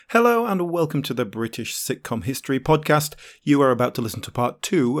Hello and welcome to the British Sitcom History Podcast. You are about to listen to part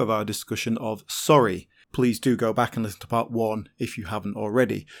 2 of our discussion of Sorry. Please do go back and listen to part 1 if you haven't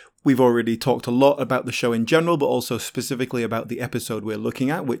already. We've already talked a lot about the show in general, but also specifically about the episode we're looking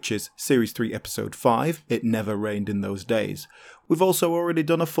at, which is Series 3, Episode 5, It Never Rained in Those Days. We've also already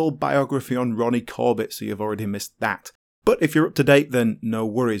done a full biography on Ronnie Corbett, so you've already missed that. But if you're up to date, then no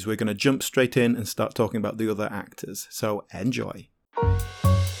worries. We're going to jump straight in and start talking about the other actors. So enjoy.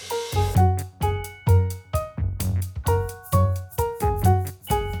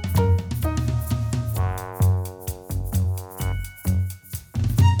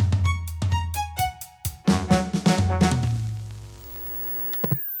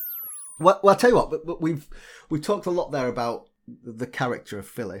 Well, I'll tell you what, but we've talked a lot there about the character of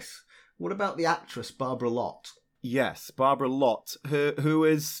Phyllis. What about the actress Barbara Lott? Yes, Barbara Lott, who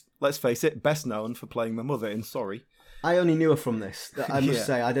is, let's face it, best known for playing the mother in Sorry. I only knew her from this. I must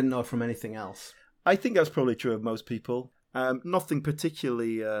say, I didn't know her from anything else. I think that's probably true of most people. Nothing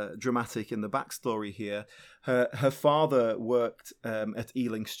particularly dramatic in the backstory here. Her father worked at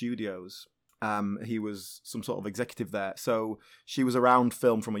Ealing Studios. He was some sort of executive there. So she was around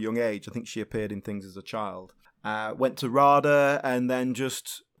film from a young age. I think she appeared in things as a child. Went to RADA and then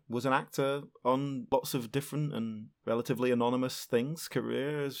just was an actor on lots of different and relatively anonymous things,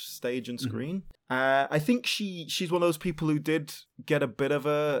 careers, stage and screen. I think she's one of those people who did get a bit of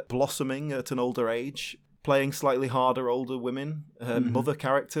a blossoming at an older age, playing slightly harder older women. Her mother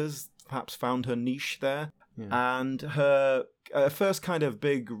characters perhaps found her niche there. Yeah. And her first kind of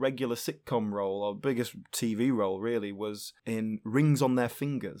big regular sitcom role, or biggest TV role really, was in Rings on Their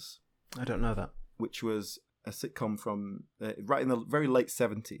Fingers. I don't know that. Which was a sitcom from right in the very late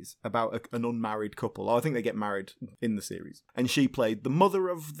 70s about an unmarried couple. I think they get married in the series. And she played the mother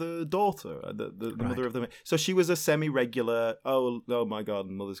of the daughter, the mother of the... So she was a semi-regular, oh my God,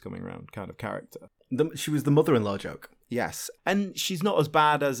 mother's coming around kind of character. She was the mother-in-law joke. Yes. And she's not as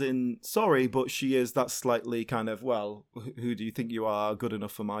bad as in Sorry, but she is that slightly kind of, well, who do you think you are, good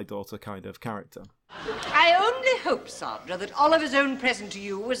enough for my daughter kind of character. I only hope, Sandra, that Oliver's own present to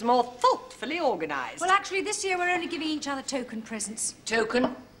you was more thoughtfully organised. Well, actually, this year we're only giving each other token presents.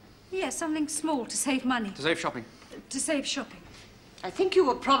 Token? Yes, something small to save money. To save shopping. To save shopping. I think you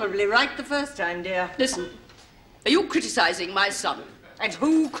were probably right the first time, dear. Listen, are you criticising my son? And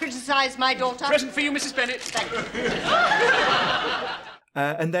who criticised my daughter? Present for you, Mrs. Bennet. Thank you.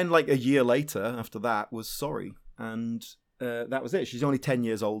 And then, like, a year later, after that, was Sorry. And that was it. She's only 10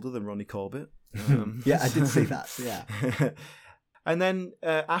 years older than Ronnie Corbett. Yeah, I did see that, yeah. And then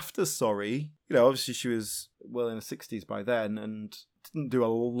after Sorry, obviously she was well in her 60s by then and didn't do a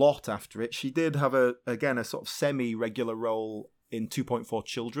lot after it. She did have, a sort of semi-regular role in 2.4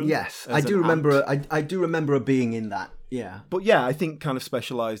 Children. Yes, I do remember. I do remember her being in that. Yeah, but yeah, I think kind of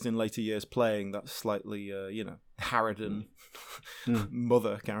specialised in later years playing that slightly, Harridan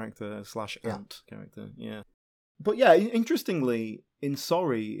mother character / aunt character. Yeah, but yeah, interestingly, in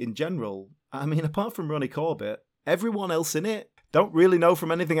Sorry in general, I mean, apart from Ronnie Corbett, everyone else in it don't really know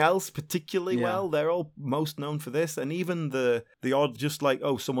from anything else particularly well. They're all most known for this, and even the odd, just like,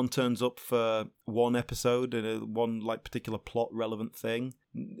 someone turns up for one episode in one like particular plot relevant thing.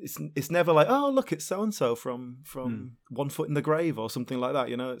 It's never like, oh look, it's so and so from One Foot in the Grave or something like that.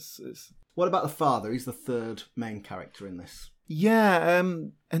 It's. What about the father? He's the third main character in this. Yeah,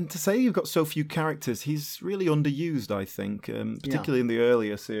 and to say you've got so few characters, he's really underused, I think, particularly in the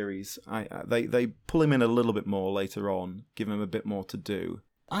earlier series. They pull him in a little bit more later on, give him a bit more to do.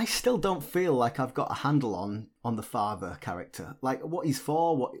 I still don't feel like I've got a handle on the father character, like what he's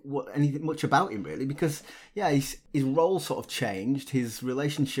for, what anything much about him really, because his role sort of changed. His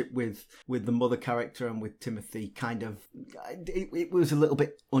relationship with the mother character and with Timothy kind of it was a little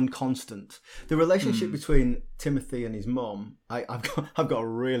bit unconstant. The relationship between Timothy and his mum, I've got a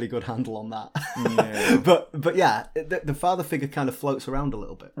really good handle on that. Yeah. but yeah, the father figure kind of floats around a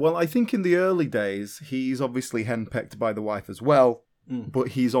little bit. Well, I think in the early days he's obviously henpecked by the wife as well. But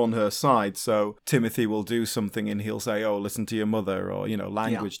he's on her side, so Timothy will do something and he'll say, oh, listen to your mother, or,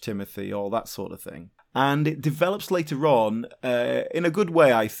 language Timothy, all that sort of thing. And it develops later on in a good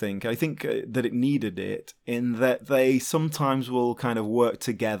way, I think. I think that it needed it, in that they sometimes will kind of work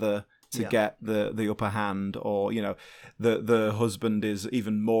together to get the upper hand, or, the husband is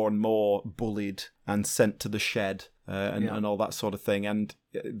even more and more bullied and sent to the shed and all that sort of thing. And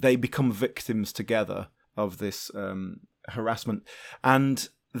they become victims together of this harassment, and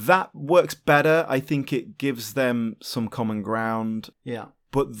that works better. I think it gives them some common ground,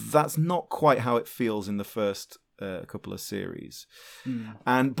 but that's not quite how it feels in the first couple of series.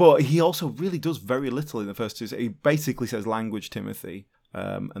 But he also really does very little in the first two. He basically says language Timothy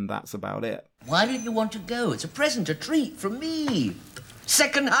and that's about it. Why didn't you want to go? It's a present, a treat from me.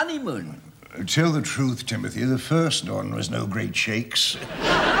 Second honeymoon. Tell the truth, Timothy, the first one was no great shakes.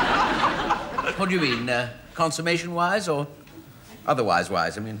 What do you mean, consummation-wise or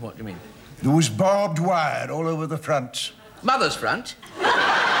otherwise-wise? I mean, what do you mean? There was barbed wire all over the front. Mother's front?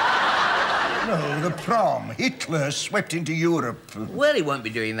 No, the prom. Hitler swept into Europe. Well, he won't be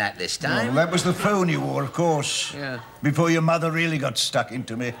doing that this time. Well, that was the phone you wore, of course. Yeah. Before your mother really got stuck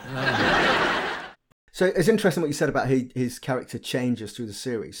into me. So it's interesting what you said about his character changes through the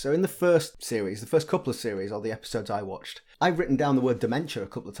series. So in the first series, the first couple of series, or the episodes I watched, I've written down the word dementia a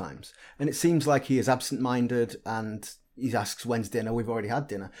couple of times. And it seems like he is absent-minded and he asks, when's dinner? We've already had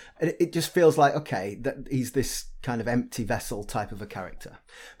dinner. And it just feels like, okay, that he's this kind of empty vessel type of a character.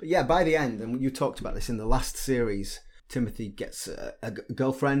 But yeah, by the end, and you talked about this in the last series, Timothy gets a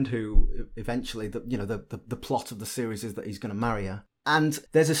girlfriend who eventually, the plot of the series is that he's going to marry her. And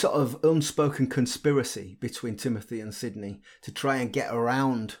there's a sort of unspoken conspiracy between Timothy and Sidney to try and get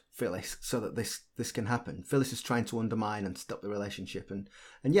around Phyllis so that this can happen. Phyllis is trying to undermine and stop the relationship. And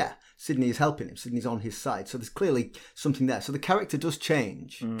yeah, Sidney is helping him. Sidney's on his side. So there's clearly something there. So the character does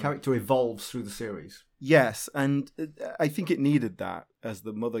change. Character evolves through the series. Yes, and I think it needed that. As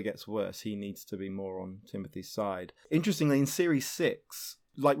the mother gets worse, he needs to be more on Timothy's side. Interestingly, in Series 6,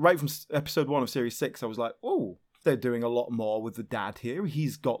 like right from episode 1 of Series 6, I was like, oh, they're doing a lot more with the dad here.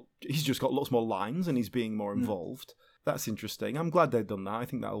 He's just got lots more lines and he's being more involved. That's interesting. I'm glad they've done that. I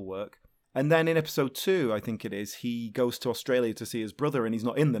think that'll work. And then in episode 2, I think it is, he goes to Australia to see his brother and he's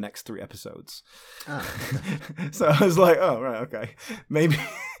not in the next 3 episodes. So I was like, oh, right, okay. Maybe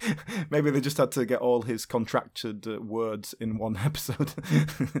they just had to get all his contracted words in one episode.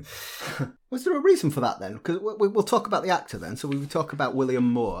 Was there a reason for that then? Because we'll talk about the actor then. So we will talk about William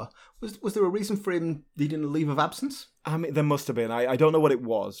Moore. Was there a reason for him needing a leave of absence? I mean, there must have been. I don't know what it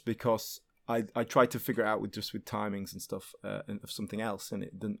was because I tried to figure it out with timings and stuff of something else, and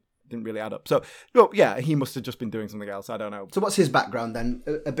it didn't really add up. So, well, yeah, he must have just been doing something else. I don't know. So what's his background then?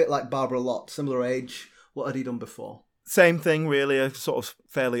 A bit like Barbara Lott, similar age. What had he done before? Same thing, really. A sort of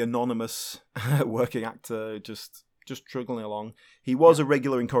fairly anonymous working actor, just struggling along. He was a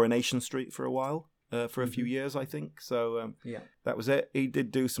regular in Coronation Street for a while, for a few years, I think. So that was it. He did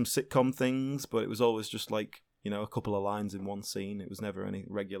do some sitcom things, but it was always just like, a couple of lines in one scene. It was never any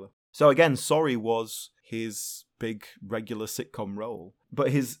regular. So again, Sorry was his big regular sitcom role.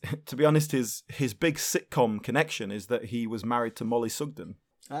 But to be honest, his big sitcom connection is that he was married to Molly Sugden.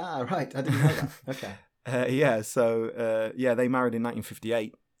 Ah, right. I didn't know that. Okay. They married in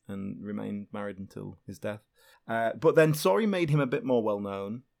 1958 and remained married until his death. But then Sorry made him a bit more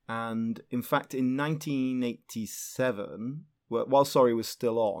well-known. And in fact, in 1987, while Sorry was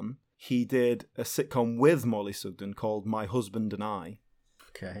still on, he did a sitcom with Molly Sugden called My Husband and I.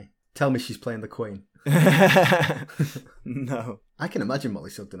 Okay. Tell me she's playing the Queen. No. I can imagine Molly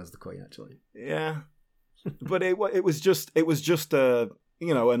Sugden as the Queen, actually. Yeah. But it was just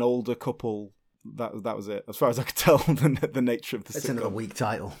an older couple. That was it. As far as I could tell, the nature of the It's sitcom. another weak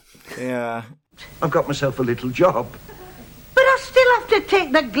title. Yeah. I've got myself a little job. But I still have to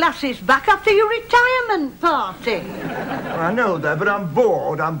take the glasses back after your retirement party. I know that, but I'm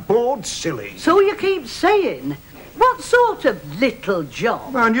bored. I'm bored silly. So you keep saying. What sort of little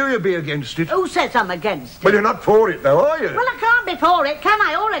job? I knew you'd be against it. Who says I'm against it? Well, you're not for it, though, are you? Well, I can't be for it, can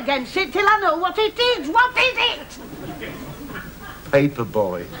I? Or against it till I know what it is. What is it?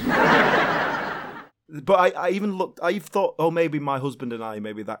 Paperboy. But I even looked. I thought, maybe My Husband and I,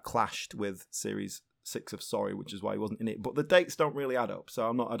 maybe that clashed with Series 6 of Sorry, which is why he wasn't in it. But the dates don't really add up,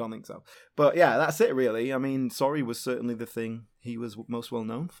 so I don't think so. But yeah, that's it really. I mean, Sorry was certainly the thing he was most well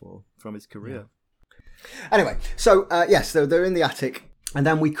known for from his career. Yeah. Anyway, so so they're in the attic, and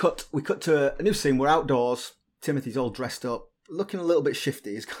then we cut to a new scene. We're outdoors. Timothy's all dressed up, looking a little bit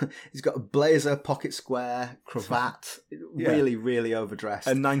shifty. He's got a blazer, pocket square, cravat, really, really overdressed.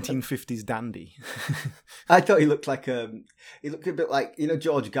 A 1950s dandy. I thought he looked like he looked a bit like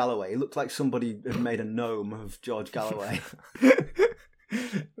George Galloway. He looked like somebody had made a gnome of George Galloway.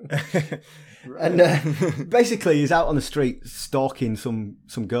 And basically he's out on the street stalking some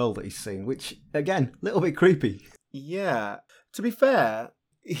girl that he's seen, which again, a little bit creepy. Yeah, to be fair,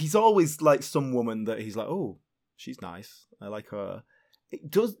 he's always like some woman that he's like, oh, she's nice, I like her.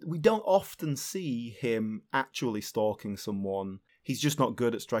 We don't often see him actually stalking someone. He's just not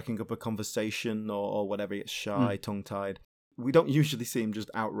good at striking up a conversation or whatever. He gets shy, tongue-tied. We don't usually see him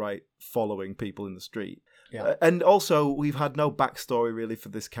just outright following people in the street. Yeah. And also, we've had no backstory really for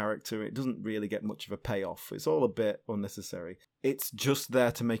this character. It doesn't really get much of a payoff. It's all a bit unnecessary. It's just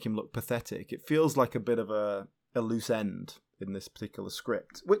there to make him look pathetic. It feels like a bit of a loose end in this particular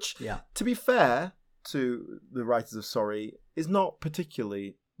script, which, Yeah. to be fair to the writers of Sorry, is not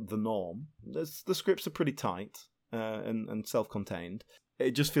particularly the norm. The scripts are pretty tight and self-contained.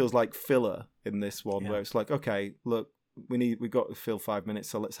 It just feels like filler in this one, where it's like, okay, look, we've got to fill 5 minutes,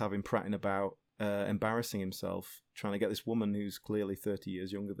 so let's have him prattling about embarrassing himself, trying to get this woman who's clearly 30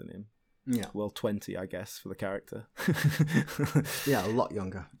 years younger than him. Yeah. Well, 20, I guess, for the character. Yeah, a lot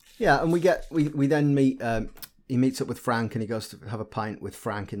younger. Yeah, and we then meet. He meets up with Frank, and he goes to have a pint with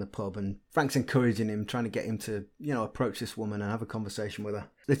Frank in the pub, and Frank's encouraging him, trying to get him to, approach this woman and have a conversation with her.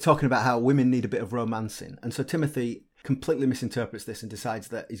 They're talking about how women need a bit of romancing, and so Timothy completely misinterprets this and decides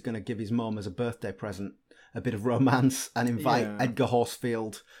that he's going to give his mum as a birthday present a bit of romance and invite Edgar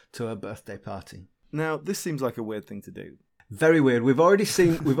Horsfield to her birthday party. Now, this seems like a weird thing to do. Very weird. We've already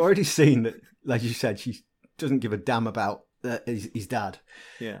seen that, like you said, she doesn't give a damn about his dad.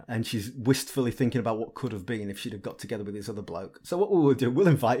 Yeah. And she's wistfully thinking about what could have been if she'd have got together with this other bloke. So what we'll do, we'll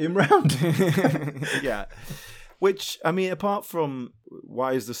invite him round. Yeah. Which, I mean, apart from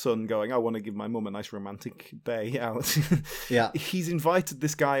why is the son going, I want to give my mum a nice romantic day out. Yeah. He's invited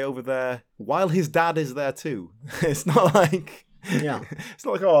this guy over there while his dad is there too. It's not like... Yeah. It's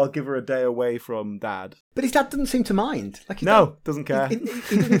not like, I'll give her a day away from dad. But his dad doesn't seem to mind. Doesn't care. He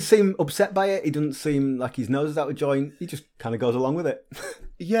doesn't seem upset by it. He doesn't seem like his nose is out of joint. He just kind of goes along with it.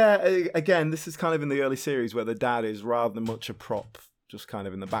 Yeah, again, this is kind of in the early series where the dad is rather much a prop, just kind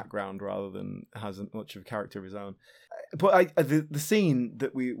of in the background rather than has much of a character of his own. But the scene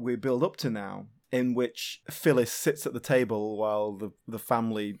that we build up to now, in which Phyllis sits at the table while the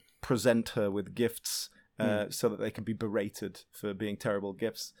family present her with gifts so that they can be berated for being terrible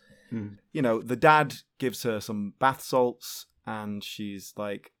gifts. The dad gives her some bath salts, and she's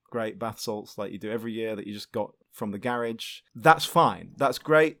like, great, bath salts like you do every year that you just got from the garage. That's fine. That's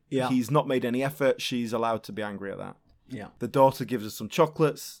great. Yeah. He's not made any effort. She's allowed to be angry at that. Yeah. The daughter gives us some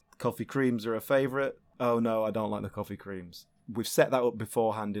chocolates. Coffee creams are her favourite. Oh no, I don't like the coffee creams. We've set that up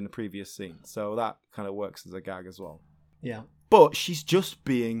beforehand in a previous scene, so that kind of works as a gag as well. Yeah. But she's just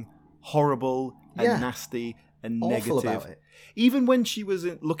being horrible and nasty and awful negative. about it. Even when she was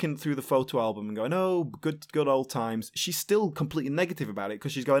looking through the photo album and going, oh, good old times, she's still completely negative about it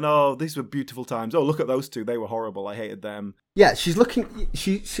because she's going, oh, these were beautiful times. Oh, look at those two. They were horrible. I hated them. Yeah, she's looking...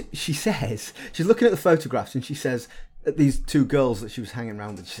 She says... She's looking at the photographs, and she says... At these two girls that she was hanging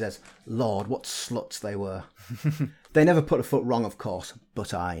around with, she says, Lord, what sluts they were. They never put a foot wrong, of course,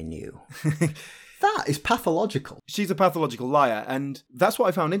 but I knew. That is pathological. She's a pathological liar, and that's what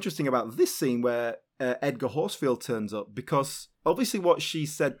I found interesting about this scene where Edgar Horsfield turns up, because obviously what she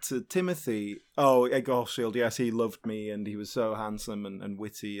said to Timothy, oh, Edgar Horsfield, yes, he loved me, and he was so handsome and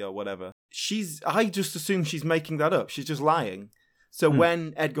witty or whatever. I just assume she's making that up. She's just lying. So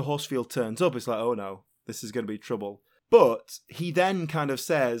when Edgar Horsfield turns up, it's like, oh no, this is going to be trouble. But he then kind of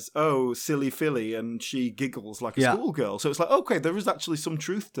says, oh, silly Philly, and she giggles like a schoolgirl. So it's like, okay, there is actually some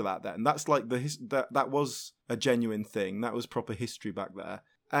truth to that then. That's like that was a genuine thing. That was proper history back there.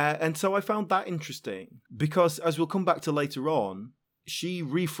 And so I found that interesting because, as we'll come back to later on, she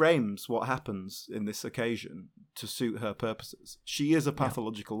reframes what happens in this occasion to suit her purposes. She is a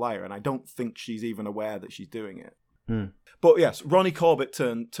pathological liar, and I don't think she's even aware that she's doing it. But yes, Ronnie Corbett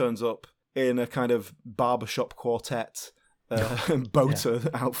turns up in a kind of barbershop quartet boater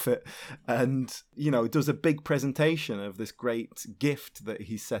outfit, and does a big presentation of this great gift that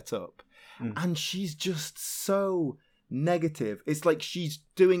he set up, and she's just so negative. It's like she's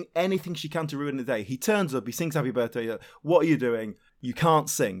doing anything she can to ruin the day. He turns up, he sings happy birthday. What are you doing? You can't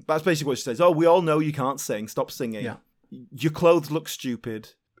sing. That's basically what she says. Oh, we all know you can't sing. Stop singing. Your clothes look stupid.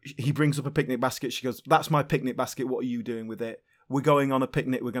 He brings up a picnic basket. She goes, that's my picnic basket. What are you doing with it? We're going on a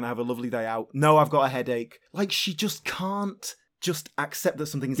picnic. We're going to have a lovely day out. No, I've got a headache. Like, she just can't just accept that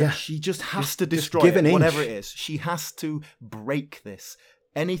something is there. She just has to destroy it, whatever it is. She has to break this.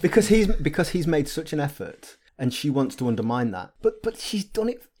 Anything. Because he's made such an effort, and she wants to undermine that. But she's done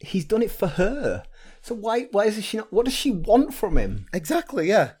it. He's done it for her. So why is she not? What does she want from him? Exactly,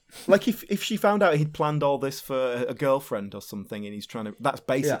 yeah. Like if she found out he'd planned all this for a girlfriend or something, and he's trying to. That's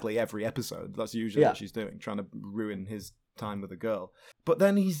basically every episode. That's usually what she's doing, trying to ruin his time with a girl. But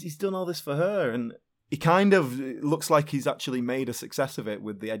then he's done all this for her, and he kind of looks like he's actually made a success of it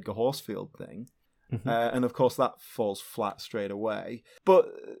with the Edgar Horsfield thing. And of course that falls flat straight away.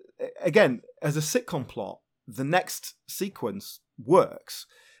 But again, as a sitcom plot, the next sequence works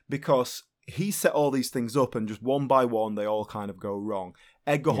because he set all these things up, and just one by one they all kind of go wrong.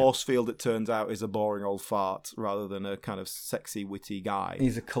 Edgar Horsfield, it turns out, is a boring old fart rather than a kind of sexy, witty guy.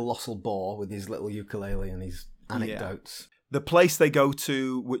 He's a colossal bore with his little ukulele and his anecdotes. The place they go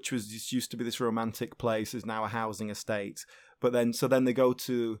to, which used to be this romantic place, is now a housing estate. But then they go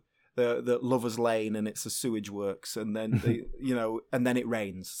to the Lovers Lane, and it's a sewage works, and then they, and then it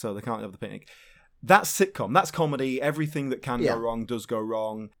rains, so they can't have the picnic. That's sitcom. That's comedy. Everything that can go wrong does go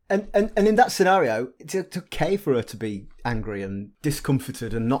wrong. And in that scenario, it's okay for her to be angry and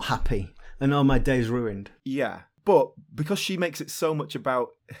discomforted and not happy, and my day's ruined. Yeah. But because she makes it so much about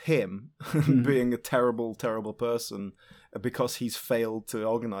him being a terrible, terrible person because he's failed to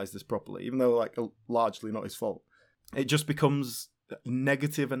organise this properly, even though largely not his fault, it just becomes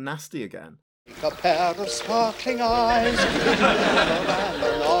negative and nasty again. A pair of sparkling eyes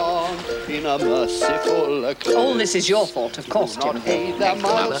in a merciful All this is your fault, of course, Timothy.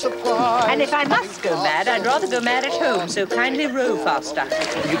 And if I must go mad, I'd rather go mad at home, so kindly row faster.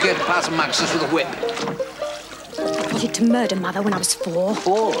 You care to pass a Maxis with a whip? I wanted to murder Mother when I was 4.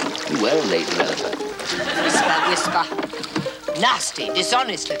 4? You were a late relevant. Whisper. Nasty,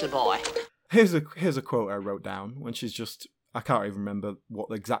 dishonest little boy. Here's a quote I wrote down when she's just... I can't even remember what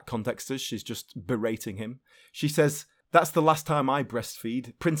the exact context is. She's just berating him. She says, "That's the last time I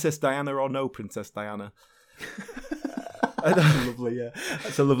breastfeed. Princess Diana or no Princess Diana." Lovely, yeah.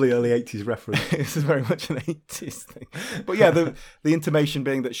 That's a lovely early 80s reference. It's very much an 80s thing. But yeah, the intimation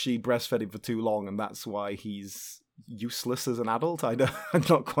being that she breastfed him for too long, and that's why he's useless as an adult. I'm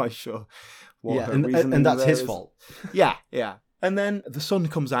not quite sure what her reasoning and that's there his is. fault. Yeah. And then the sun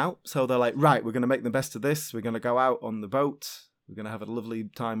comes out, so they're like, right, we're going to make the best of this. We're going to go out on the boat. We're going to have a lovely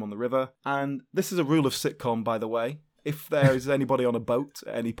time on the river. And this is a rule of sitcom, by the way. If there is anybody on a boat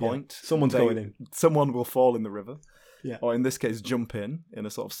at any point, someone's going in. Someone will fall in the river. Yeah. Or in this case, jump in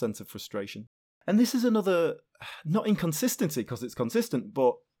a sort of sense of frustration. And this is another, not inconsistency, because it's consistent,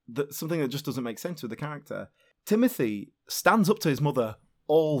 but something that just doesn't make sense with the character. Timothy stands up to his mother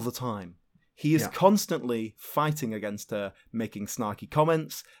all the time. He is constantly fighting against her, making snarky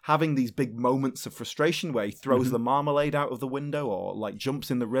comments, having these big moments of frustration where he throws the marmalade out of the window or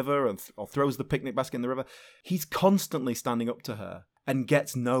jumps in the river or throws the picnic basket in the river. He's constantly standing up to her and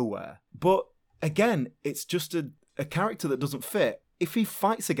gets nowhere. But again, it's just a character that doesn't fit. If he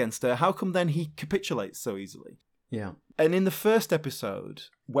fights against her, how come then he capitulates so easily? Yeah. And in the first episode,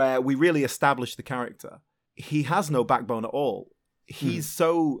 where we really establish the character, he has no backbone at all. He's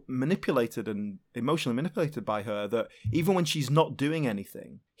so manipulated and emotionally manipulated by her that even when she's not doing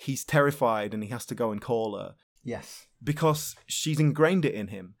anything, he's terrified and he has to go and call her. Yes. Because she's ingrained it in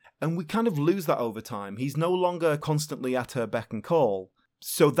him. And we kind of lose that over time. He's no longer constantly at her beck and call.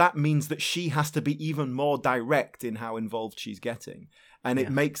 So that means that she has to be even more direct in how involved she's getting. And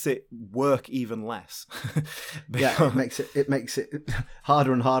it makes it work even less. Yeah, it makes it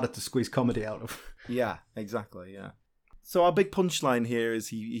harder and harder to squeeze comedy out of. Yeah, exactly, yeah. So our big punchline here is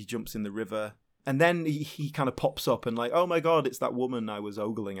he jumps in the river, and then he kind of pops up and oh my god, it's that woman I was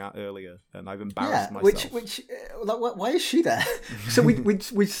ogling at earlier, and I've embarrassed myself. Why is she there? So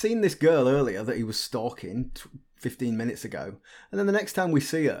we'd seen this girl earlier that he was stalking 15 minutes ago, and then the next time we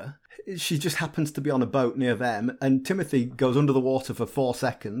see her, she just happens to be on a boat near them, and Timothy goes under the water for 4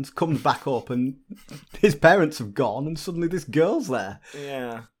 seconds, comes back up, and his parents have gone, and suddenly this girl's there.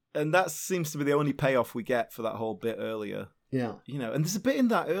 Yeah. And that seems to be the only payoff we get for that whole bit earlier. Yeah. And there's a bit in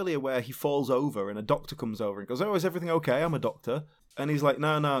that earlier where he falls over and a doctor comes over and goes, "Oh, is everything okay? I'm a doctor." And he's like,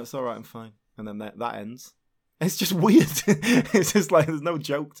 no, it's all right, I'm fine. And then that ends. It's just weird. It's just there's no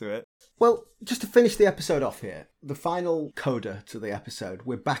joke to it. Well, just to finish the episode off here, the final coda to the episode,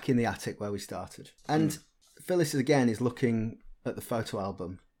 we're back in the attic where we started. And Phyllis again is looking at the photo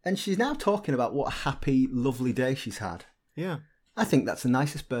album. And she's now talking about what a happy, lovely day she's had. Yeah. I think that's the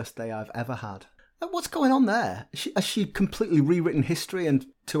nicest birthday I've ever had. What's going on there? Has she completely rewritten history in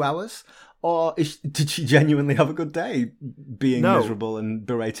 2 hours? Or did she genuinely have a good day being miserable and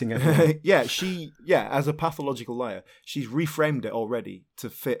berating everyone? Yeah, as a pathological liar, she's reframed it already to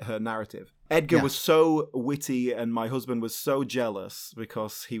fit her narrative. Edgar was so witty and my husband was so jealous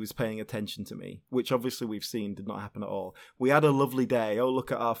because he was paying attention to me, which obviously we've seen did not happen at all. We had a lovely day. Oh,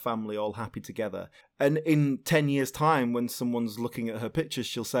 look at our family all happy together. And in 10 years' time, when someone's looking at her pictures,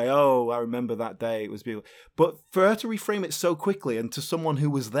 she'll say, "Oh, I remember that day. It was beautiful." But for her to reframe it so quickly and to someone who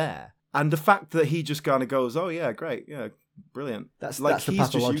was there, and the fact that he just kind of goes, "Oh yeah, great, yeah, brilliant." That's the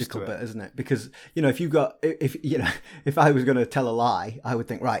pathological bit, isn't it? Because if I was going to tell a lie, I would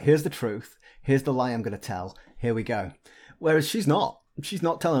think, right, here's the truth, here's the lie I'm going to tell, here we go. Whereas she's not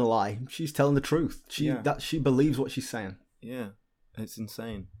telling a lie, she's telling the truth. She believes what she's saying. Yeah, it's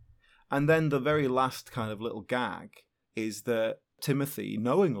insane. And then the very last kind of little gag is that Timothy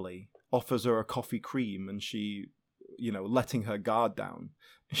knowingly offers her a coffee cream, and she letting her guard down.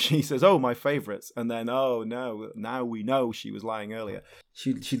 She says, "Oh, my favourites," and then, "Oh no, now we know she was lying earlier."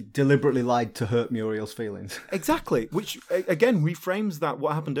 She deliberately lied to hurt Muriel's feelings. Exactly, which again reframes that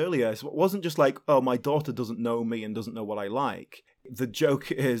what happened earlier. So it wasn't just like, "Oh, my daughter doesn't know me and doesn't know what I like." The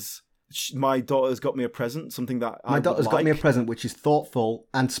joke is, my daughter's got me a present, something that my daughter's got me a present which is thoughtful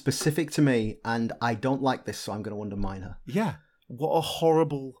and specific to me, and I don't like this, so I'm going to undermine her. Yeah, what a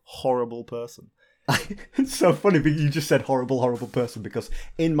horrible, horrible person. It's so funny that you just said horrible, horrible person, because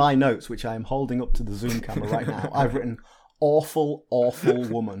in my notes, which I am holding up to the Zoom camera right now, I've written awful, awful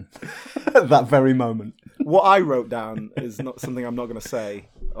woman at that very moment. What I wrote down is not something I'm not going to say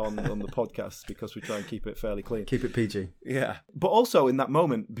on the podcast, because we try and keep it fairly clean. Keep it PG. Yeah. But also in that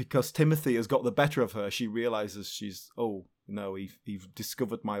moment, because Timothy has got the better of her, she realises she's, oh, no, you've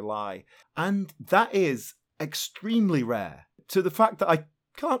discovered my lie. And that is extremely rare, to the fact that I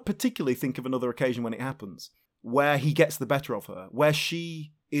can't particularly think of another occasion when it happens where he gets the better of her, where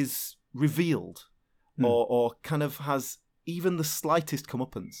she is revealed or kind of has even the slightest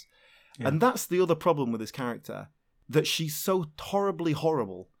comeuppance. Yeah. And that's the other problem with this character, that she's so horribly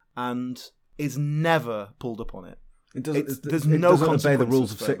horrible and is never pulled up on it. It doesn't. There's no doesn't obey the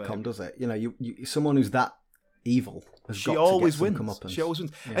rules of sitcom, does it? You someone who's that evil has she got always to get wins. some comeuppance. She always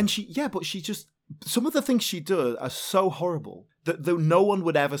wins, yeah. And but she just, some of the things she does are so horrible that though no one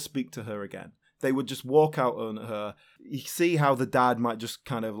would ever speak to her again. They would just walk out on her. You see how the dad might just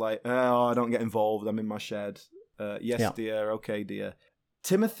kind of like, "Oh, I don't get involved. I'm in my shed. Yes, dear. Okay, dear."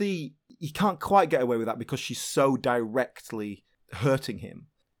 Timothy, you can't quite get away with that because she's so directly hurting him.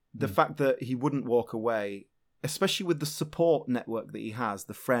 The fact that he wouldn't walk away, especially with the support network that he has,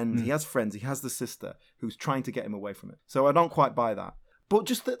 the friends, he has friends, he has the sister who's trying to get him away from it. So I don't quite buy that. But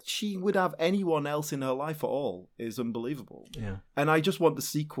just that she would have anyone else in her life at all is unbelievable. Yeah. And I just want the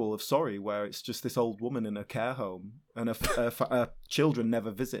sequel of Sorry, where it's just this old woman in a care home and her children never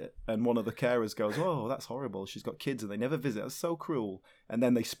visit. And one of the carers goes, "Oh, that's horrible. She's got kids and they never visit. That's so cruel." And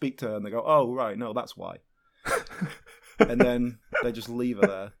then they speak to her and they go, "Oh, right, no, that's why." And then they just leave her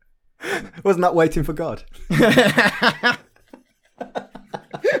there. Wasn't that Waiting for God?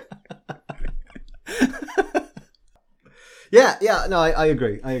 Yeah, no, I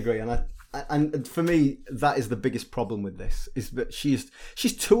agree, and for me, that is the biggest problem with this, is that she's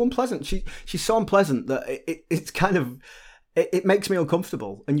too unpleasant. She's so unpleasant that it's kind of it makes me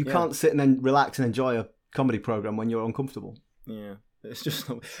uncomfortable, and you can't sit and then relax and enjoy a comedy program when you're uncomfortable. Yeah. It's just,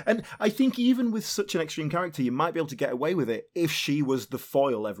 and I think even with such an extreme character, you might be able to get away with it if she was the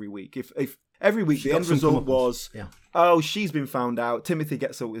foil every week. If every week the end result was, oh, she's been found out, Timothy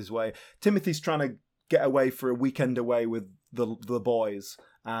gets his way. Timothy's trying to get away for a weekend away with the boys,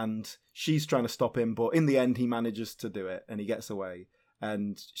 and she's trying to stop him, but in the end he manages to do it and he gets away,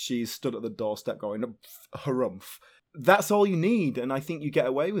 and she's stood at the doorstep going, harumph. That's all you need, and I think you get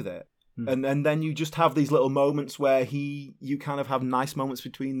away with it. And then you just have these little moments where you kind of have nice moments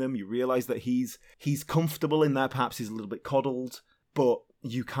between them. You realise that he's comfortable in there. Perhaps he's a little bit coddled, but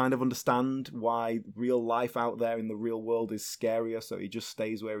you kind of understand why real life out there in the real world is scarier, so he just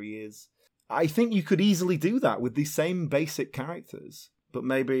stays where he is. I think you could easily do that with these same basic characters, but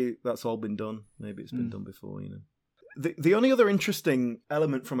maybe that's all been done. Maybe it's been done before, The only other interesting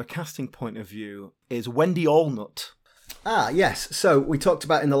element from a casting point of view is Wendy Allnut. Ah, yes. So we talked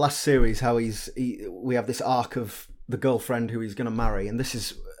about in the last series how we have this arc of the girlfriend who he's going to marry, and this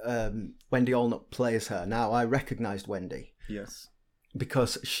is Wendy Allnut plays her. Now, I recognised Wendy. Yes.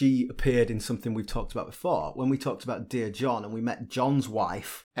 Because she appeared in something we've talked about before. When we talked about Dear John and we met John's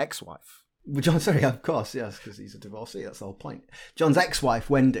wife. Ex-wife. John, sorry, of course, yes, because he's a divorcee, that's the whole point. John's ex-wife,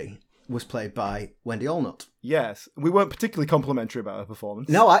 Wendy, was played by Wendy Allnut. Yes, we weren't particularly complimentary about her performance.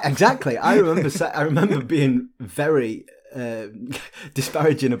 No, exactly. I remember being very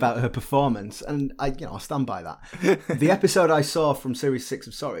disparaging about her performance, and I stand by that. The episode I saw from Series 6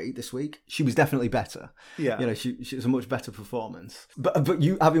 of Sorry this week, she was definitely better. Yeah, she was a much better performance. But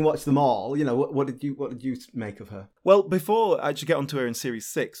you, having watched them all, what did you make of her? Well, before I actually get onto her in Series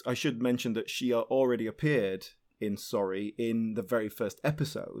 6, I should mention that she already appeared in Sorry in the very first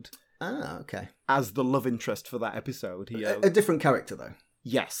episode. Ah, okay. As the love interest for that episode. A different character, though.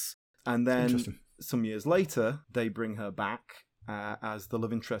 Yes. And then some years later, they bring her back as the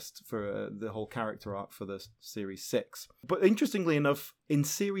love interest for the whole character arc for the Series 6. But interestingly enough, in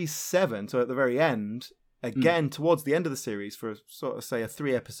Series 7, so at the very end, again, towards the end of the series, for sort of, say, a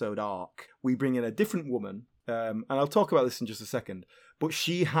 3-episode arc, we bring in a different woman. And I'll talk about this in just a second. But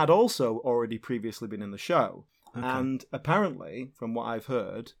she had also already previously been in the show. Okay. And apparently, from what I've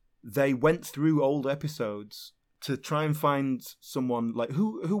heard, they went through old episodes to try and find someone like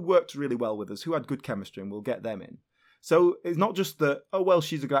who worked really well with us, who had good chemistry, and we'll get them in. So it's not just that, oh, well,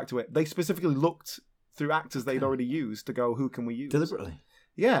 she's a good actor. They specifically looked through actors they'd already used to go, who can we use? Deliberately.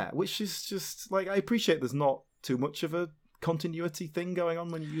 Yeah, which is just, like, I appreciate there's not too much of a continuity thing going on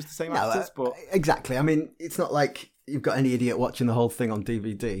when you use the same actors, but... Exactly. I mean, it's not like you've got any idiot watching the whole thing on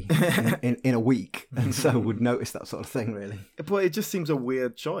DVD in a week, and so would notice that sort of thing, really. But it just seems a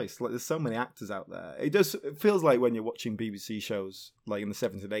weird choice. Like, there's so many actors out there. It feels like when you're watching BBC shows, like in the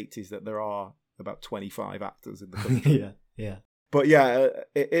 70s and 80s, that there are about 25 actors in the country. Yeah. But yeah,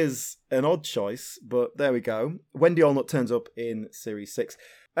 it is an odd choice, but there we go. Wendy Allnut turns up in Series 6.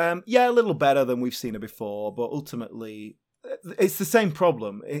 Yeah, a little better than we've seen her before, but ultimately, it's the same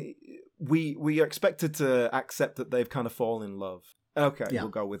problem. We are expected to accept that they've kind of fallen in love. Okay, we'll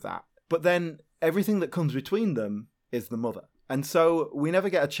go with that. But then everything that comes between them is the mother. And so we never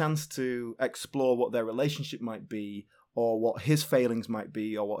get a chance to explore what their relationship might be, or what his failings might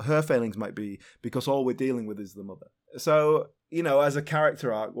be, or what her failings might be, because all we're dealing with is the mother. So, as a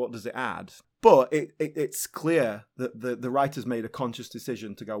character arc, what does it add? But it's clear that the writers made a conscious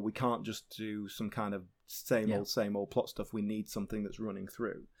decision to go, we can't just do some kind of same old plot stuff. We need something that's running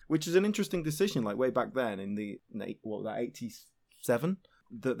through, which is an interesting decision, like way back then in the 87,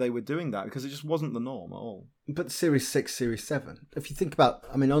 that they were doing that, because it just wasn't the norm at all. But Series 6, Series 7, if you think about,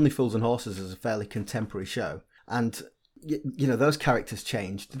 Only Fools and Horses is a fairly contemporary show, and... those characters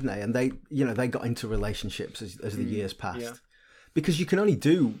changed, didn't they? And they got into relationships as the years passed. Yeah. Because you can only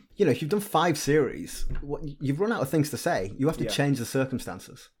do, if you've done 5 series, you've run out of things to say. You have to change the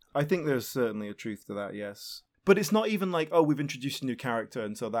circumstances. I think there's certainly a truth to that, yes. But it's not even like, oh, we've introduced a new character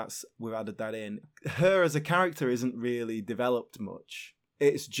and so we've added that in. Her as a character isn't really developed much.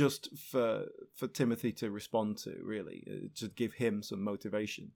 It's just for Timothy to respond to, really, to give him some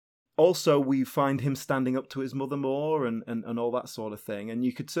motivation. Also, we find him standing up to his mother more and all that sort of thing. And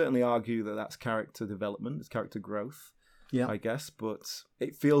you could certainly argue that that's character development, it's character growth, I guess. But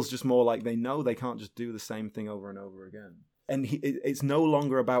it feels just more like they know they can't just do the same thing over and over again. And it's no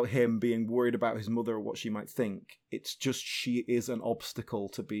longer about him being worried about his mother or what she might think. It's just she is an obstacle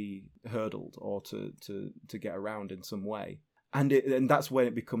to be hurdled or to get around in some way. And that's when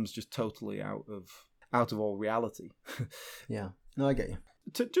it becomes just totally out of all reality. Yeah, no, I get you.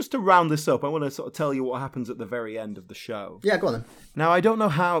 Just to round this up, I want to sort of tell you what happens at the very end of the show. Yeah, go on then. Now, I don't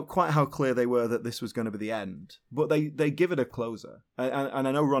know quite how clear they were that this was going to be the end, but they give it a closer. And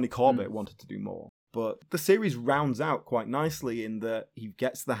I know Ronnie Corbett wanted to do more. But the series rounds out quite nicely in that he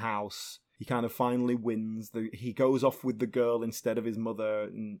gets the house, he kind of finally wins, he goes off with the girl instead of his mother,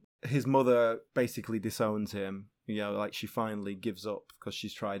 and his mother basically disowns him. Like she finally gives up because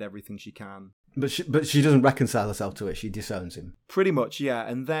she's tried everything she can. But she doesn't reconcile herself to it. She disowns him. Pretty much, yeah.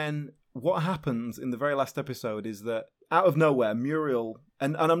 And then what happens in the very last episode is that out of nowhere, Muriel,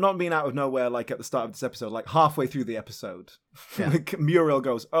 and I'm not being out of nowhere like at the start of this episode, like halfway through the episid, Muriel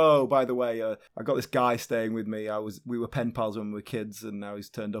goes, oh, by the way, I got this guy staying with me. We were pen pals when we were kids, and now he's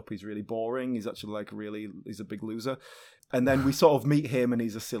turned up. He's really boring. He's actually he's a big loser. And then we sort of meet him, and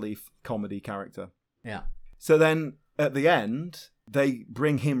he's a silly comedy character. Yeah. So then at the end, they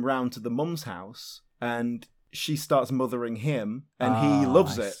bring him round to the mum's house, and she starts mothering him, and he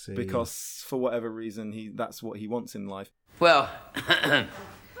loves it because for whatever reason that's what he wants in life. Well,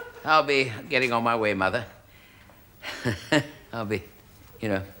 I'll be getting on my way, Mother. I'll be,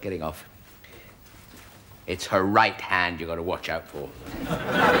 getting off. It's her right hand you got to watch out for.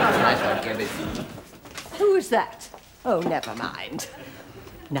 Nice one, Kennedy. Who is that? Oh, never mind.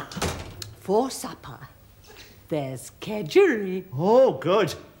 Now, for supper, there's kedgeree. Oh,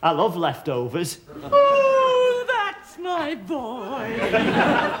 good. I love leftovers. Oh, that's my boy.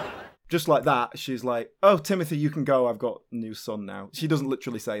 Just like that, she's like, oh, Timothy, you can go. I've got a new son now. She doesn't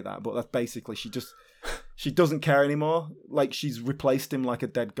literally say that, but that's basically, she doesn't care anymore. Like, she's replaced him like a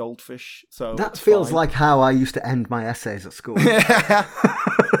dead goldfish. So that feels fine. Like how I used to end my essays at school.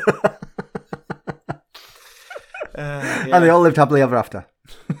 And they all lived happily ever after.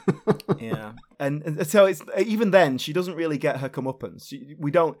 Yeah, and so it's even then she doesn't really get her comeuppance. We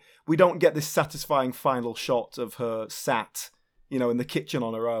don't get this satisfying final shot of her sat, in the kitchen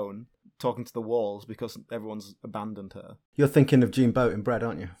on her own, talking to the walls because everyone's abandoned her. You're thinking of Jean Boat in Bread,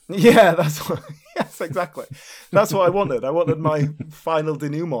 aren't you? Yeah, yes, exactly. That's what I wanted. I wanted my final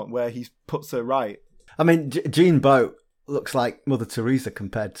denouement where he puts her right. I mean, Jean Boat looks like Mother Teresa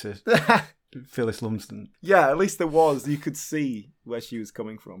compared to Phyllis Lumsden. Yeah, at least you could see where she was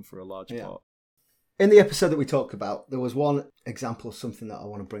coming from for a large part. In the episode that we talked about, there was one example of something that I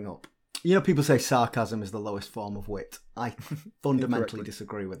want to bring up. People say sarcasm is the lowest form of wit. I fundamentally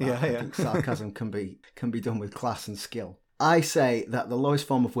disagree with that. I think sarcasm can be done with class and skill. I say that the lowest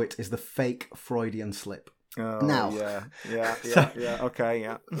form of wit is the fake Freudian slip. Oh, Now, okay,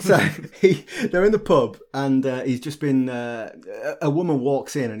 yeah. So they're in the pub, and he's just been. A woman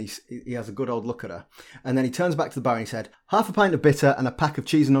walks in, and he has a good old look at her, and then he turns back to the bar and he said, "Half a pint of bitter and a pack of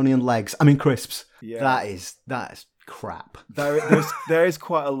cheese and onion legs. I mean crisps." Yeah. That is crap. There is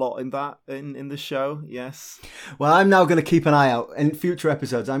quite a lot in that in the show. Yes. Well, I'm now going to keep an eye out in future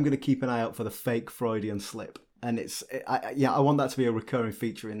episodes. I'm going to keep an eye out for the fake Freudian slip. And I want that to be a recurring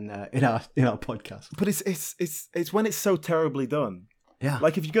feature in our podcast. But it's when it's so terribly done. Yeah.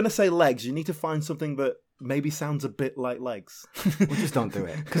 Like if you're gonna say legs, you need to find something that maybe sounds a bit like legs. Well, just don't do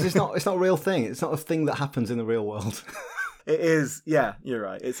it because it's not a real thing. It's not a thing that happens in the real world. It is. Yeah, you're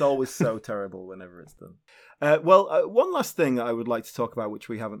right. It's always so terrible whenever it's done. One last thing that I would like to talk about, which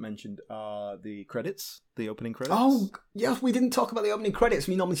we haven't mentioned, are the credits, the opening credits. Oh, yeah, we didn't talk about the opening credits.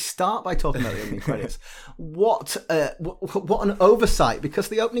 We normally start by talking about the opening credits. What an oversight, because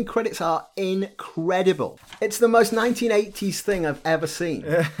the opening credits are incredible. It's the most 1980s thing I've ever seen.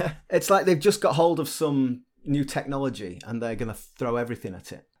 It's like they've just got hold of some new technology and they're going to throw everything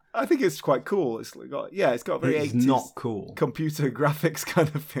at it. I think it's quite cool. It's got very 80s. It's not cool. Computer graphics kind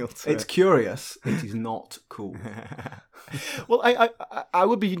of feel to it. It's curious. It is not cool. Well, I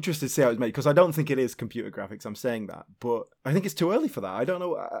would be interested to see how it's made, because I don't think it is computer graphics. I'm saying that, but I think it's too early for that. I don't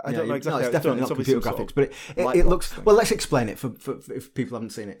know. I don't know exactly. No, it's definitely not computer graphics, but it looks. Well, let's explain it for if people haven't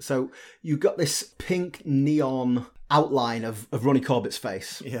seen it. So you've got this pink neon outline of Ronnie Corbett's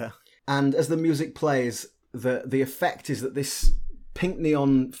face. Yeah. And as the music plays, the effect is that this pink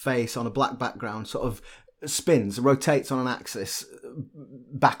neon face on a black background sort of rotates on an axis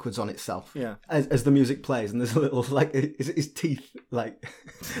backwards on itself. Yeah. As the music plays, and there's a little his teeth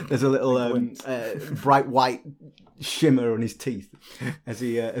there's a little bright white shimmer on his teeth as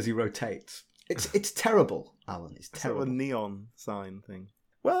he rotates. It's terrible, Alan. It's terrible. Sort of a neon sign thing.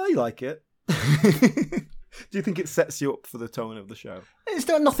 Well, I like it. Do you think it sets you up for the tone of the show? It's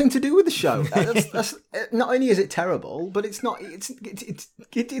got nothing to do with the show. That's not only is it terrible, but it's not. It's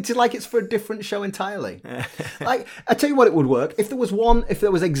like it's for a different show entirely. Like, I tell you what, it would work if there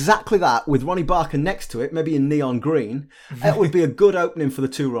was exactly that with Ronnie Barker next to it, maybe in neon green. It would be a good opening for the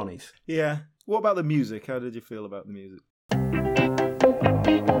two Ronnies. Yeah. What about the music? How did you feel about the music?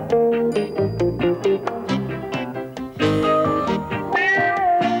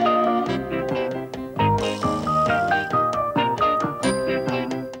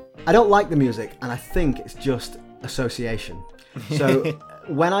 I don't like the music, and I think it's just association. So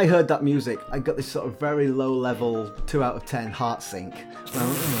when I heard that music, I got this sort of very low level 2 out of 10 heart sink.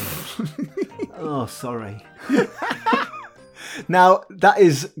 Oh, sorry. Now, that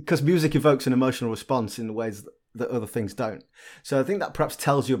is because music evokes an emotional response in ways that other things don't. So I think that perhaps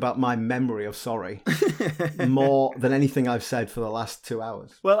tells you about my memory of sorry more than anything I've said for the last 2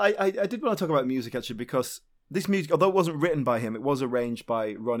 hours. Well, I did want to talk about music, actually, because this music, although it wasn't written by him, it was arranged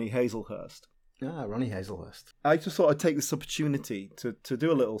by Ronnie Hazelhurst. Ah, Ronnie Hazelhurst. I just thought I'd take this opportunity to do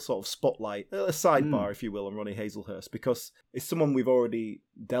a little sort of spotlight, a sidebar, if you will, on Ronnie Hazelhurst, because it's someone we've already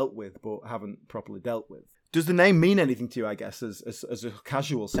dealt with but haven't properly dealt with. Does the name mean anything to you, I guess, as a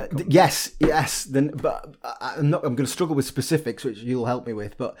casual sitcom? Yes. But I'm going to struggle with specifics, which you'll help me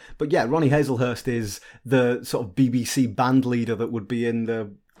with. But yeah, Ronnie Hazelhurst is the sort of BBC band leader that would be in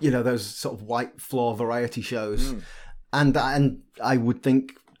the, those sort of white floor variety shows. And I would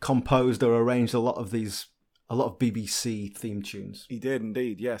think composed or arranged a lot of BBC theme tunes. He did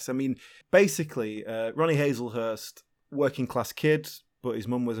indeed, yes. I mean, basically, Ronnie Hazelhurst, working class kid, but his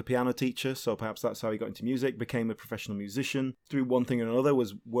mum was a piano teacher, so perhaps that's how he got into music, became a professional musician. Through one thing or another,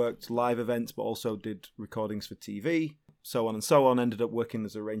 worked live events, but also did recordings for TV, so on and so on, ended up working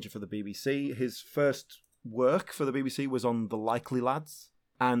as a arranger for the BBC. His first work for the BBC was on The Likely Lads,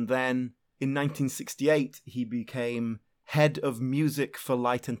 and then in 1968, he became head of music for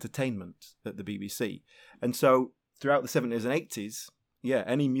light entertainment at the BBC. And so throughout the 70s and 80s,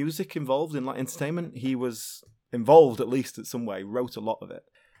 any music involved in light entertainment, he was involved, at least in some way, wrote a lot of it.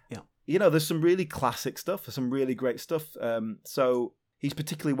 Yeah. There's some really classic stuff, some really great stuff. So he's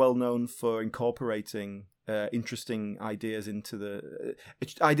particularly well known for incorporating interesting ideas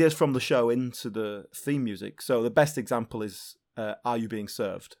ideas from the show into the theme music. So the best example is Are You Being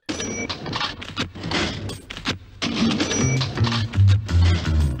Served?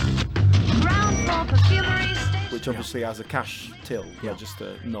 Which obviously has a cash till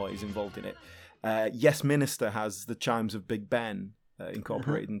register noise involved in it. Yes Minister has the chimes of Big Ben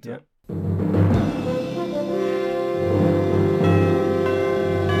incorporated into it.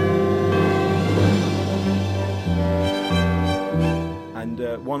 And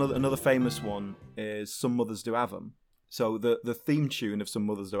another famous one is Some Mothers Do Have 'Em. So the theme tune of Some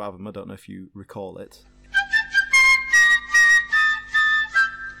Mothers Do Have 'Em, I don't know if you recall it.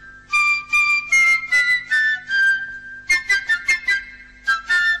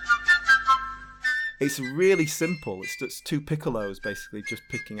 It's really simple. It's just two piccolos basically just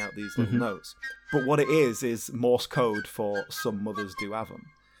picking out these little notes. But what it is Morse code for some mothers do have them.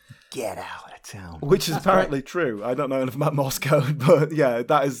 Get out of town. Which is apparently true. I don't know enough about Morse code, but yeah,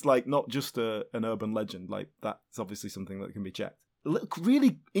 that is like not just an urban legend. Like that's obviously something that can be checked.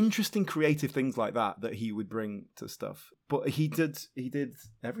 Really interesting creative things like that he would bring to stuff. But he did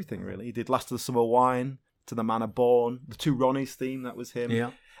everything really. He did Last of the Summer Wine, To the Manor Born, the Two Ronnies theme, that was him.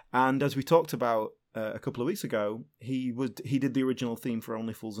 Yeah. And as we talked about a couple of weeks ago, he did the original theme for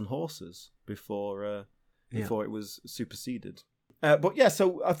Only Fools and Horses before it was superseded. But yeah,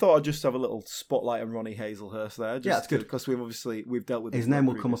 so I thought I'd just have a little spotlight on Ronnie Hazelhurst there. That's good. Because we've dealt with his name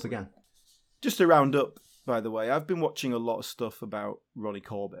will come up again. Just to round up, by the way, I've been watching a lot of stuff about Ronnie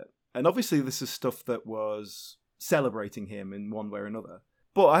Corbett. And obviously this is stuff that was celebrating him in one way or another.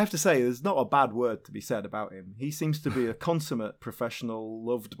 But I have to say, there's not a bad word to be said about him. He seems to be a consummate professional,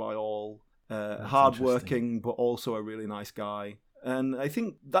 loved by all, hardworking, but also a really nice guy. And I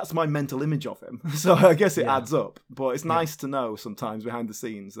think that's my mental image of him. So I guess it adds up. But it's nice to know sometimes behind the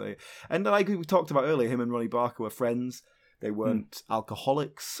scenes. And like we talked about earlier, him and Ronnie Barker were friends. They weren't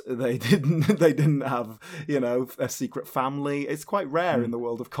alcoholics. They didn't have, a secret family. It's quite rare in the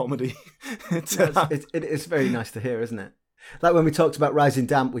world of comedy. It's very nice to hear, isn't it? Like when we talked about Rising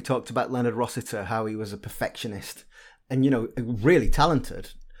Damp, we talked about Leonard Rossiter, how he was a perfectionist and, really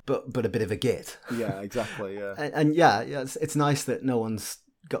talented, but a bit of a git. Yeah, exactly, yeah. And it's nice that no one's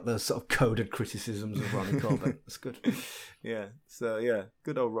got those sort of coded criticisms of Ronnie Corbett. That's good. Yeah, so yeah,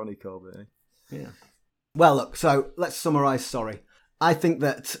 good old Ronnie Corbett, eh? Yeah. Well, look, so let's summarise Sorry. I think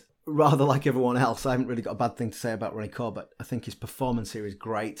that, rather like everyone else, I haven't really got a bad thing to say about Ronnie Corbett. I think his performance here is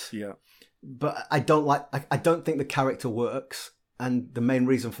great. Yeah. But I don't think the character works. And the main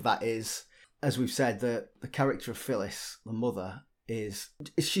reason for that is, as we've said, the character of Phyllis, the mother,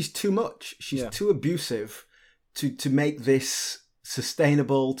 she's too much. She's too abusive to make this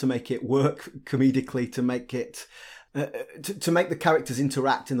sustainable, to make it work comedically, to make it... to make the characters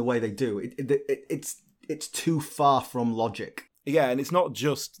interact in the way they do. It's too far from logic. Yeah, and it's not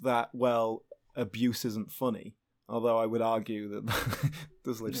just that, abuse isn't funny. Although I would argue that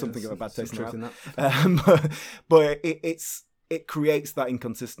there's something of a bad taste in that. But it creates that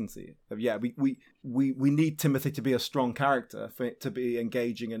inconsistency of, we need Timothy to be a strong character for it to be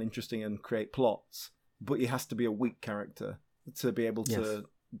engaging and interesting and create plots. But he has to be a weak character to be able to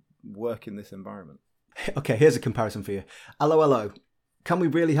work in this environment. Okay, here's a comparison for you. Allo Allo. Can we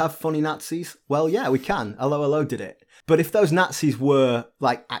really have funny Nazis? Well, yeah, we can. Allo Allo did it. But if those Nazis were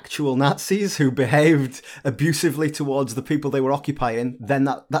like actual Nazis who behaved abusively towards the people they were occupying, then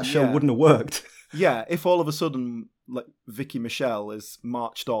that show wouldn't have worked. Yeah, if all of a sudden like Vicky Michelle is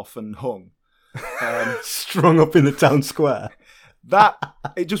marched off and hung. Strung up in the town square.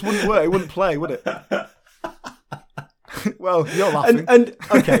 It just wouldn't work. It wouldn't play, would it? Well, you're laughing. And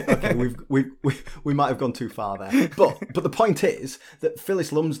okay, we might have gone too far there. But the point is that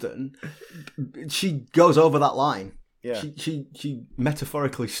Phyllis Lumsden, she goes over that line. Yeah. She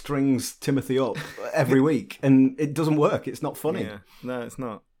metaphorically strings Timothy up every week, and it doesn't work. It's not funny. Yeah. No, it's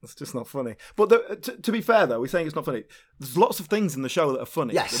not. It's just not funny. But to be fair, though, we're saying it's not funny. There's lots of things in the show that are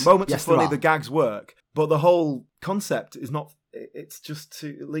funny. Yes. The moments are funny, the gags work, but the whole concept is not. It's just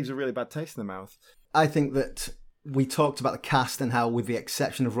it leaves a really bad taste in the mouth. I think that we talked about the cast and how, with the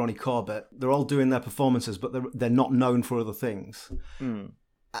exception of Ronnie Corbett, they're all doing their performances, but they're not known for other things. Mm.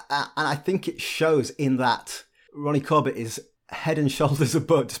 And I think it shows in that Ronnie Corbett is head and shoulders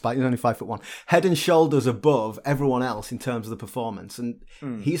above, despite he's only 5'1", head and shoulders above everyone else in terms of the performance. And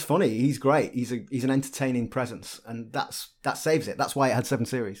he's funny, he's great, he's an entertaining presence, and that saves it. That's why it had 7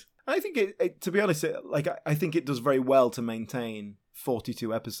 series. I think it to be honest, I think it does very well to maintain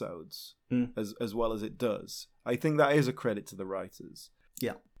 42 episodes as well as it does. I think that is a credit to the writers.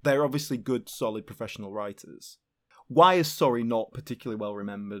 Yeah. They're obviously good, solid professional writers. Why is Sorry not particularly well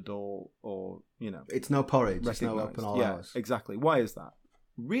remembered or It's no Porridge, it's no Open All Hours. Yeah, exactly. Why is that?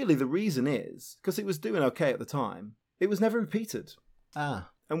 Really, the reason is because it was doing okay at the time. It was never repeated. Ah.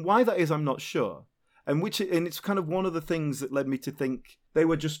 And why that is, I'm not sure. And it's kind of one of the things that led me to think they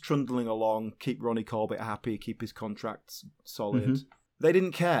were just trundling along, keep Ronnie Corbett happy, keep his contracts solid. Mm-hmm. They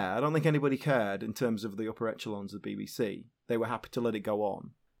didn't care. I don't think anybody cared in terms of the upper echelons of the BBC. They were happy to let it go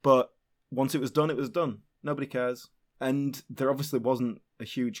on. But once it was done, it was done. Nobody cares. And there obviously wasn't a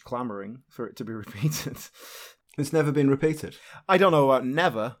huge clamouring for it to be repeated. It's never been repeated? I don't know about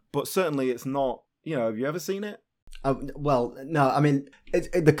never, but certainly it's not... have you ever seen it? Well, no, I mean,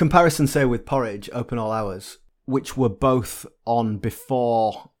 the comparison, say, with Porridge, Open All Hours, which were both on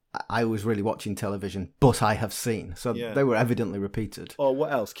before I was really watching television, but I have seen. So they were evidently repeated. Or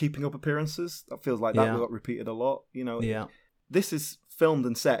what else? Keeping Up Appearances? That feels like that got repeated a lot. You know, this is filmed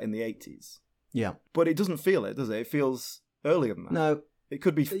and set in the 80s. Yeah. But it doesn't feel it, does it? It feels earlier than that. No. It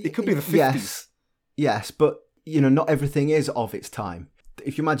could be the 50s. Yes, but, not everything is of its time.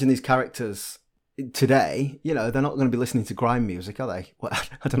 If you imagine these characters today, they're not going to be listening to grime music, are they? Well,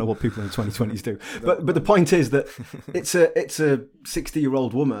 I don't know what people in the 2020s do. But the point is that it's a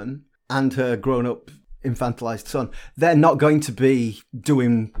 60-year-old woman and her grown-up infantilized son. They're not going to be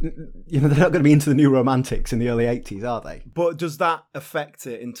doing, they're not going to be into the New Romantics in the early 80s, are they? But does that affect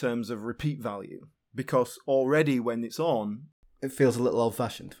it in terms of repeat value? Because already when it's on, it feels a little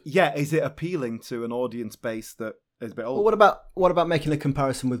old-fashioned. Yeah, is it appealing to an audience base that is a bit old? Well, what about making a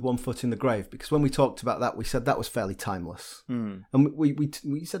comparison with One Foot in the Grave? Because when we talked about that, we said that was fairly timeless. And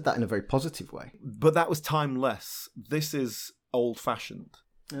we said that in a very positive way. But that was timeless. This is old-fashioned.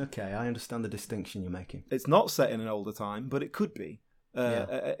 Okay, I understand the distinction you're making. It's not set in an older time, but it could be.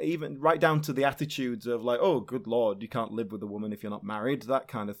 Even right down to the attitudes of like, oh, good Lord, you can't live with a woman if you're not married, that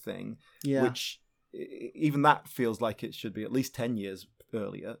kind of thing. Yeah. Which, even that feels like it should be at least 10 years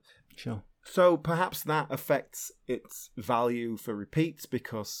earlier. Sure. So perhaps that affects its value for repeats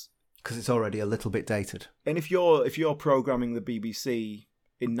because it's already a little bit dated. And if you're programming the BBC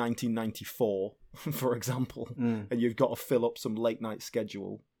in 1994, for example, and you've got to fill up some late night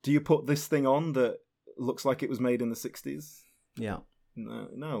schedule, do you put this thing on that looks like it was made in the 60s? Yeah.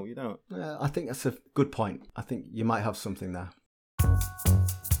 No, you don't. I think that's a good point. I think you might have something there.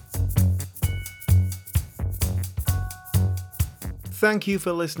 Thank you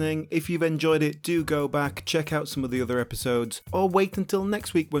for listening. If you've enjoyed it, do go back, check out some of the other episodes, or wait until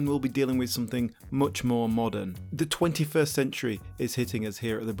next week when we'll be dealing with something much more modern. The 21st century is hitting us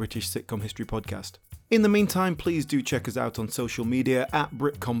here at the British Sitcom History Podcast. In the meantime, please do check us out on social media at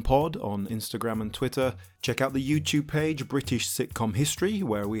BritComPod on Instagram and Twitter. Check out the YouTube page, British Sitcom History,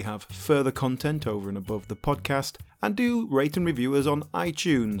 where we have further content over and above the podcast. And do rate and review us on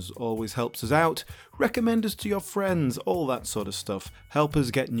iTunes, always helps us out. Recommend us to your friends, all that sort of stuff. Help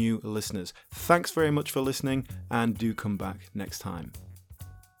us get new listeners. Thanks very much for listening, and do come back next time.